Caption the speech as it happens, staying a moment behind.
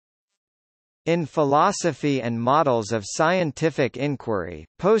In philosophy and models of scientific inquiry,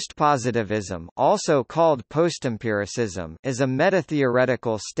 postpositivism, also called postempiricism, is a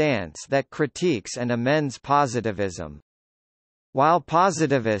metatheoretical stance that critiques and amends positivism. While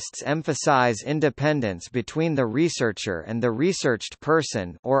positivists emphasize independence between the researcher and the researched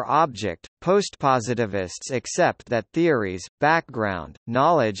person or object, postpositivists accept that theories, background,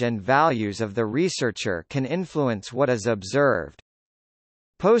 knowledge and values of the researcher can influence what is observed.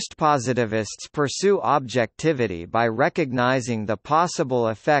 Postpositivists pursue objectivity by recognizing the possible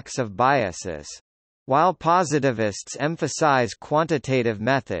effects of biases. While positivists emphasize quantitative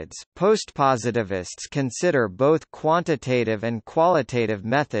methods, postpositivists consider both quantitative and qualitative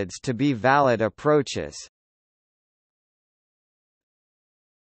methods to be valid approaches.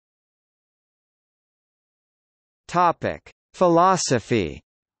 Topic: Philosophy.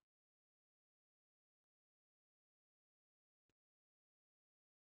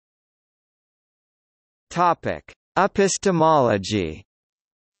 Topic: Epistemology.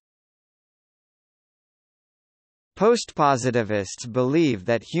 Postpositivists believe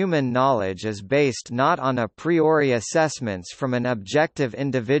that human knowledge is based not on a priori assessments from an objective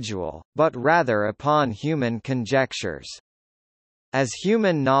individual, but rather upon human conjectures. As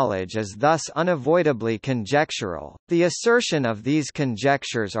human knowledge is thus unavoidably conjectural, the assertion of these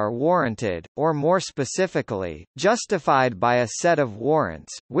conjectures are warranted, or more specifically, justified by a set of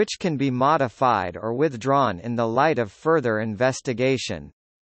warrants, which can be modified or withdrawn in the light of further investigation.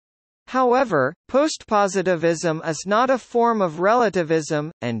 However, postpositivism is not a form of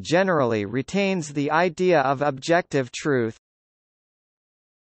relativism, and generally retains the idea of objective truth.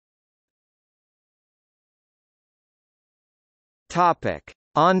 Topic: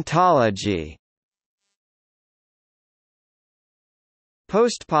 Ontology.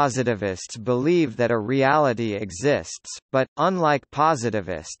 Postpositivists believe that a reality exists, but, unlike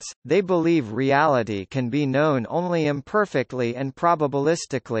positivists, they believe reality can be known only imperfectly and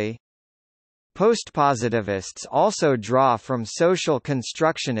probabilistically. Postpositivists also draw from social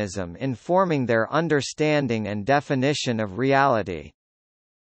constructionism in forming their understanding and definition of reality.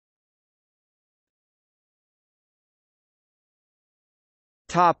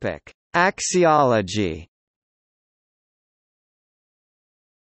 Topic: Axiology.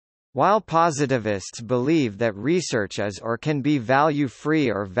 While positivists believe that research is or can be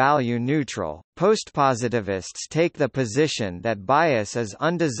value-free or value-neutral, postpositivists take the position that bias is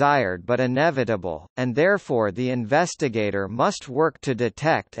undesired but inevitable, and therefore the investigator must work to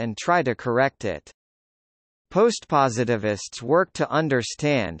detect and try to correct it. Postpositivists work to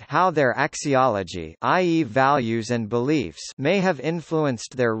understand how their axiology, i.e. values and beliefs, may have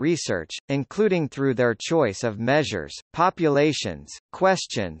influenced their research, including through their choice of measures, populations,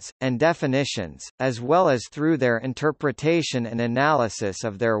 questions, and definitions, as well as through their interpretation and analysis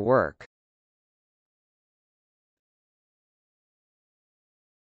of their work.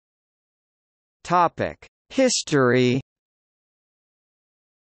 Topic: History.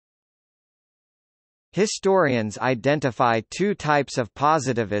 Historians identify two types of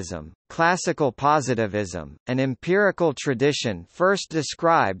positivism: classical positivism, an empirical tradition first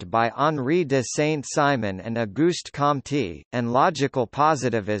described by Henri de Saint-Simon and Auguste Comte, and logical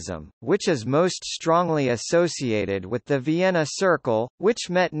positivism, which is most strongly associated with the Vienna Circle, which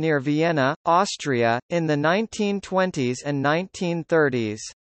met near Vienna, Austria, in the 1920s and 1930s.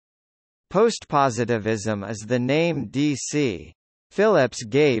 Postpositivism is the name D.C. Phillips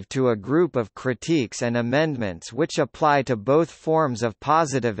gave to a group of critiques and amendments which apply to both forms of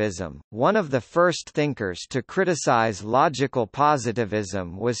positivism. One of the first thinkers to criticize logical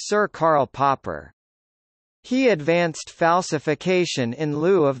positivism was Sir Karl Popper. He advanced falsification in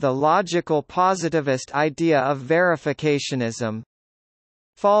lieu of the logical positivist idea of verificationism.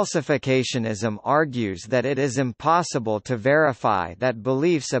 Falsificationism argues that it is impossible to verify that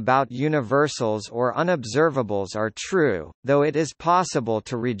beliefs about universals or unobservables are true, though it is possible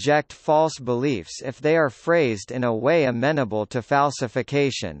to reject false beliefs if they are phrased in a way amenable to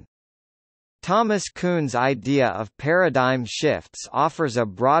falsification. Thomas Kuhn's idea of paradigm shifts offers a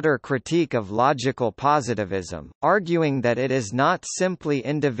broader critique of logical positivism, arguing that it is not simply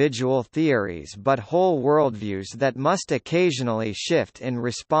individual theories but whole worldviews that must occasionally shift in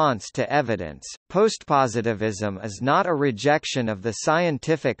response to evidence. Postpositivism is not a rejection of the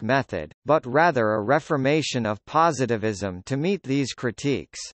scientific method, but rather a reformation of positivism to meet these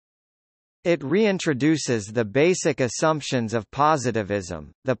critiques. It reintroduces the basic assumptions of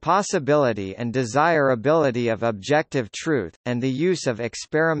positivism, the possibility and desirability of objective truth, and the use of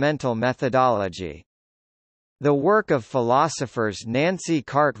experimental methodology. The work of philosophers Nancy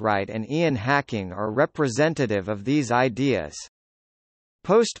Cartwright and Ian Hacking are representative of these ideas.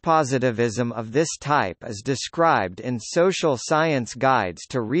 Postpositivism of this type is described in Social Science Guides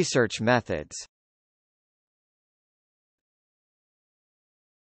to Research Methods.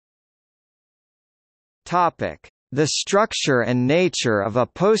 Topic: The structure and nature of a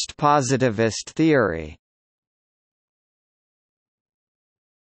postpositivist theory.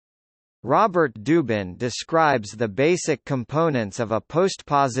 Robert Dubin describes the basic components of a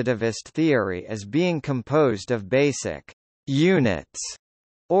postpositivist theory as being composed of basic units,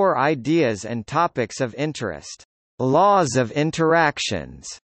 or ideas and topics of interest, laws of interactions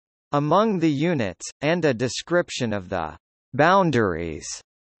among the units, and a description of the boundaries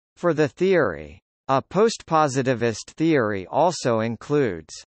for the theory. A postpositivist theory also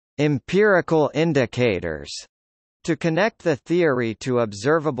includes empirical indicators to connect the theory to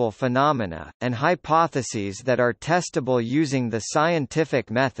observable phenomena, and hypotheses that are testable using the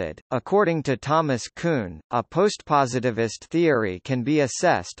scientific method. According to Thomas Kuhn, a postpositivist theory can be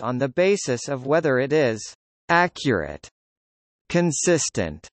assessed on the basis of whether it is accurate,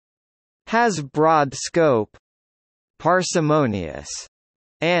 consistent, has broad scope, parsimonious,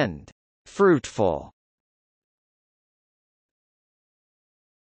 and fruitful.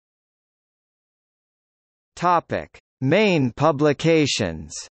 Topic: Main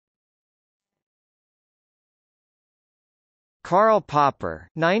publications. Karl Popper,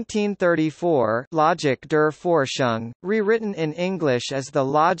 1934, Logik der Forschung, rewritten in English as The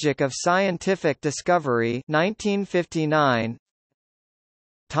Logic of Scientific Discovery, 1959.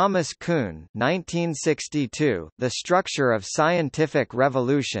 Thomas Kuhn, 1962, The Structure of Scientific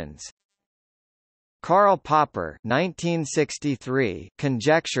Revolutions. Karl Popper, 1963,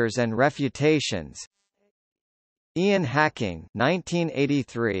 Conjectures and Refutations. Ian Hacking,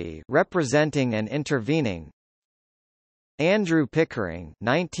 1983, Representing and Intervening. Andrew Pickering,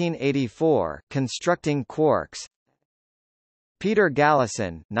 1984, Constructing Quarks. Peter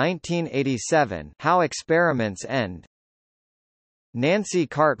Galison, 1987, How Experiments End. Nancy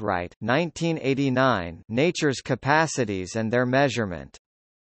Cartwright, 1989, Nature's Capacities and Their Measurement.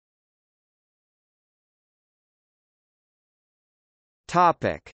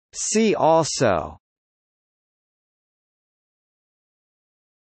 Topic: See also: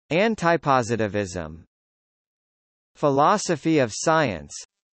 Antipositivism, Philosophy of science,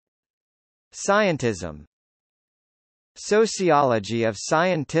 Scientism, Sociology of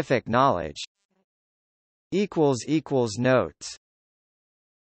scientific knowledge. Notes